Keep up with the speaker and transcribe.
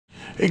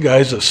Hey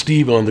guys, it's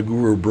Steve on the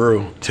Guru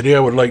Brew. Today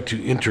I would like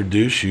to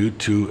introduce you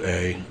to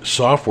a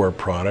software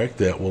product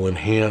that will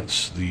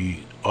enhance the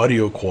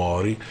audio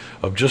quality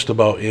of just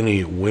about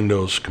any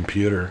Windows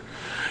computer.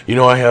 You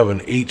know, I have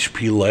an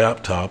HP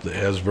laptop that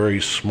has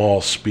very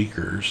small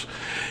speakers,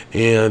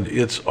 and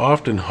it's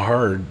often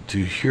hard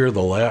to hear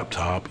the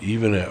laptop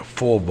even at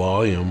full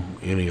volume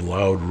in a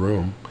loud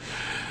room.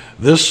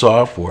 This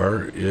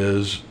software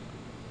is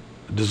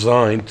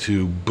designed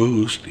to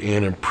boost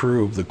and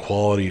improve the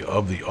quality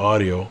of the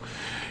audio.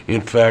 In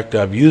fact,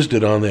 I've used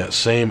it on that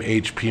same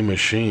HP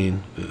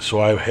machine, so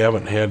I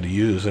haven't had to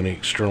use any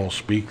external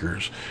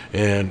speakers,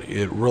 and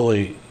it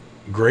really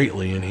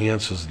greatly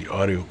enhances the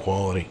audio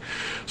quality.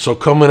 So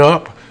coming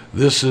up,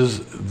 this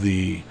is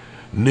the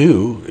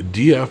new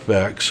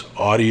DFX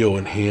Audio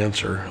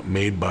Enhancer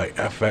made by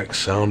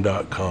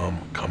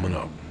FXSound.com coming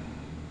up.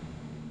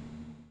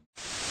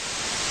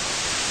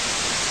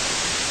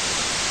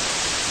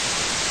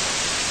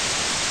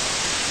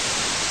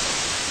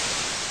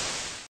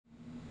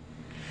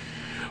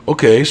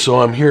 Okay,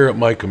 so I'm here at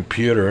my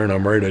computer and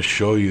I'm ready to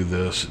show you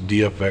this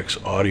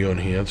DFX Audio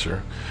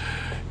Enhancer.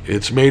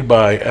 It's made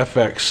by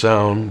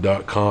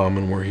FXSound.com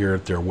and we're here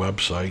at their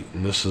website,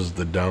 and this is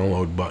the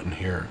download button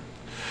here.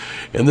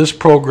 And this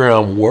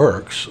program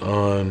works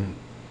on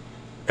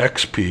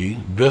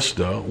XP,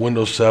 Vista,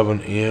 Windows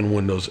 7, and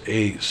Windows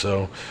 8,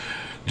 so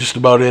just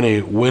about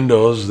any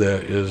Windows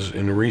that is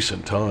in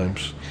recent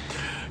times.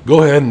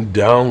 Go ahead and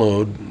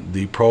download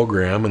the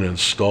program and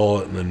install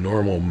it in the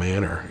normal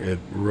manner. It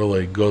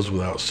really goes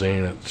without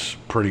saying. It's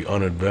pretty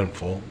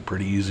uneventful,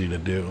 pretty easy to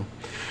do.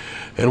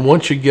 And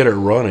once you get it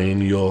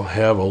running, you'll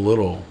have a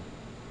little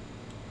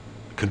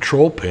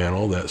control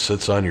panel that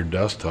sits on your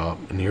desktop,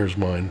 and here's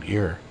mine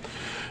here.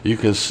 You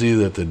can see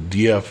that the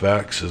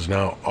DFX is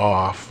now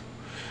off,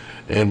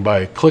 and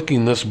by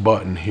clicking this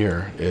button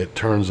here, it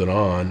turns it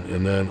on,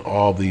 and then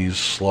all these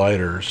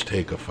sliders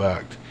take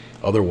effect.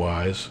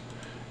 Otherwise,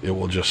 it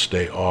will just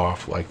stay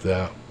off like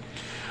that.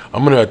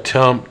 I'm going to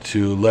attempt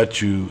to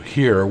let you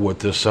hear what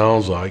this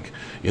sounds like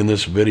in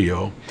this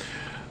video.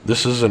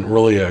 This isn't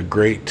really a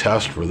great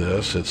test for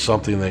this. It's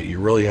something that you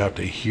really have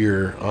to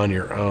hear on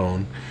your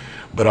own,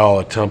 but I'll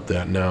attempt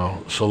that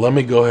now. So let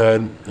me go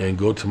ahead and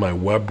go to my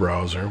web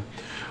browser.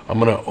 I'm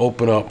going to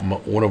open up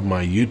one of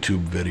my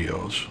YouTube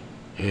videos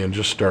and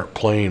just start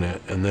playing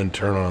it and then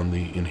turn on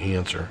the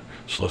enhancer.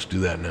 So let's do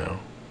that now.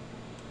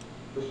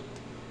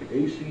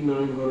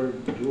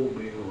 AC900 dual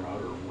beta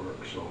router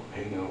works, so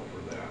hang out for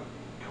that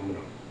coming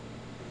up.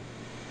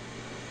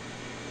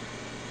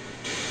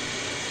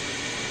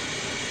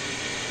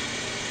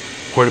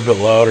 Quite a bit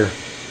louder.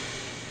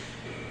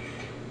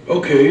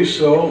 Okay,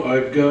 so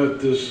I've got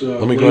this.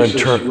 Let me go ahead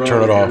and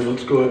turn it off.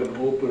 Let's go ahead and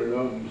open it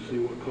up and see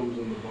what comes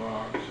in the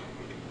box.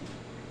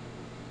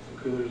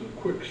 Okay, there's a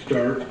quick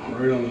start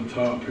right on the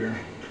top here.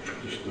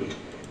 Just a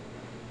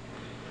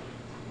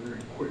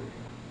very quick.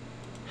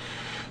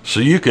 So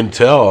you can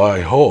tell,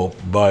 I hope,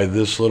 by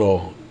this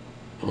little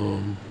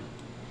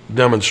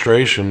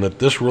demonstration that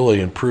this really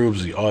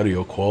improves the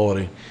audio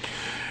quality.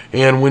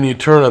 And when you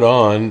turn it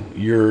on,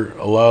 you're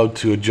allowed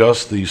to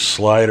adjust these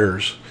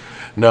sliders.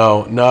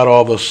 Now, not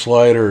all the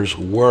sliders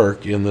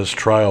work in this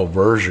trial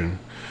version.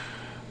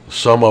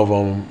 Some of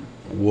them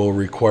will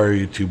require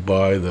you to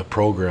buy the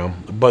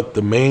program, but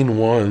the main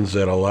ones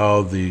that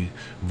allow the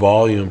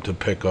volume to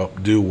pick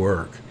up do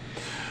work.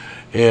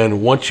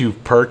 And once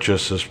you've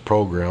purchased this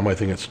program, I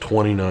think it's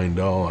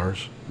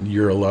 $29,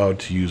 you're allowed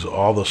to use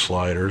all the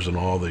sliders and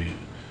all the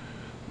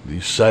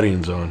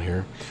settings on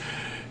here.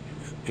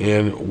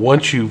 And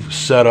once you've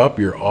set up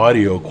your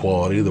audio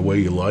quality the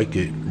way you like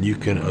it, you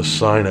can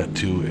assign it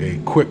to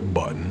a quick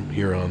button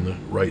here on the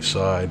right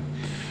side.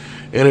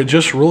 And it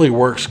just really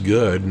works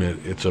good, and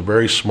it's a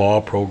very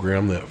small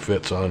program that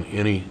fits on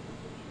any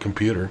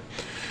computer.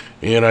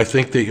 And I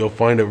think that you'll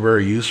find it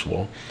very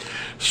useful.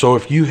 So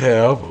if you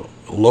have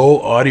low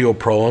audio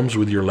problems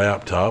with your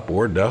laptop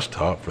or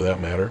desktop for that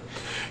matter,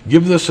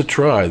 give this a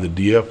try, the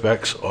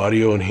DFX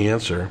Audio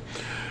Enhancer.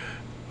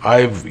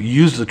 I've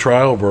used the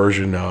trial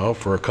version now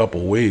for a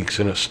couple weeks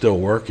and it's still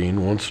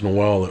working. Once in a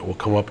while it will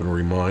come up and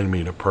remind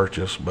me to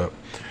purchase, but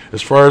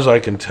as far as I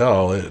can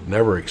tell, it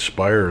never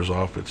expires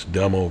off its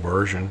demo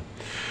version.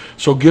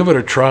 So give it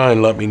a try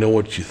and let me know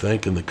what you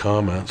think in the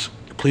comments.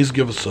 Please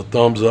give us a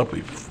thumbs up if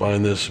you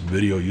find this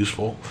video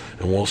useful,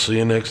 and we'll see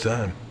you next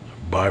time.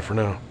 Bye for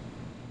now.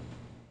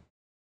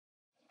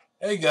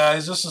 Hey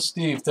guys, this is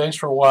Steve. Thanks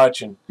for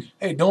watching.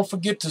 Hey, don't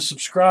forget to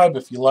subscribe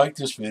if you like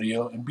this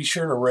video, and be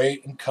sure to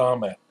rate and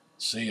comment.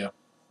 See ya.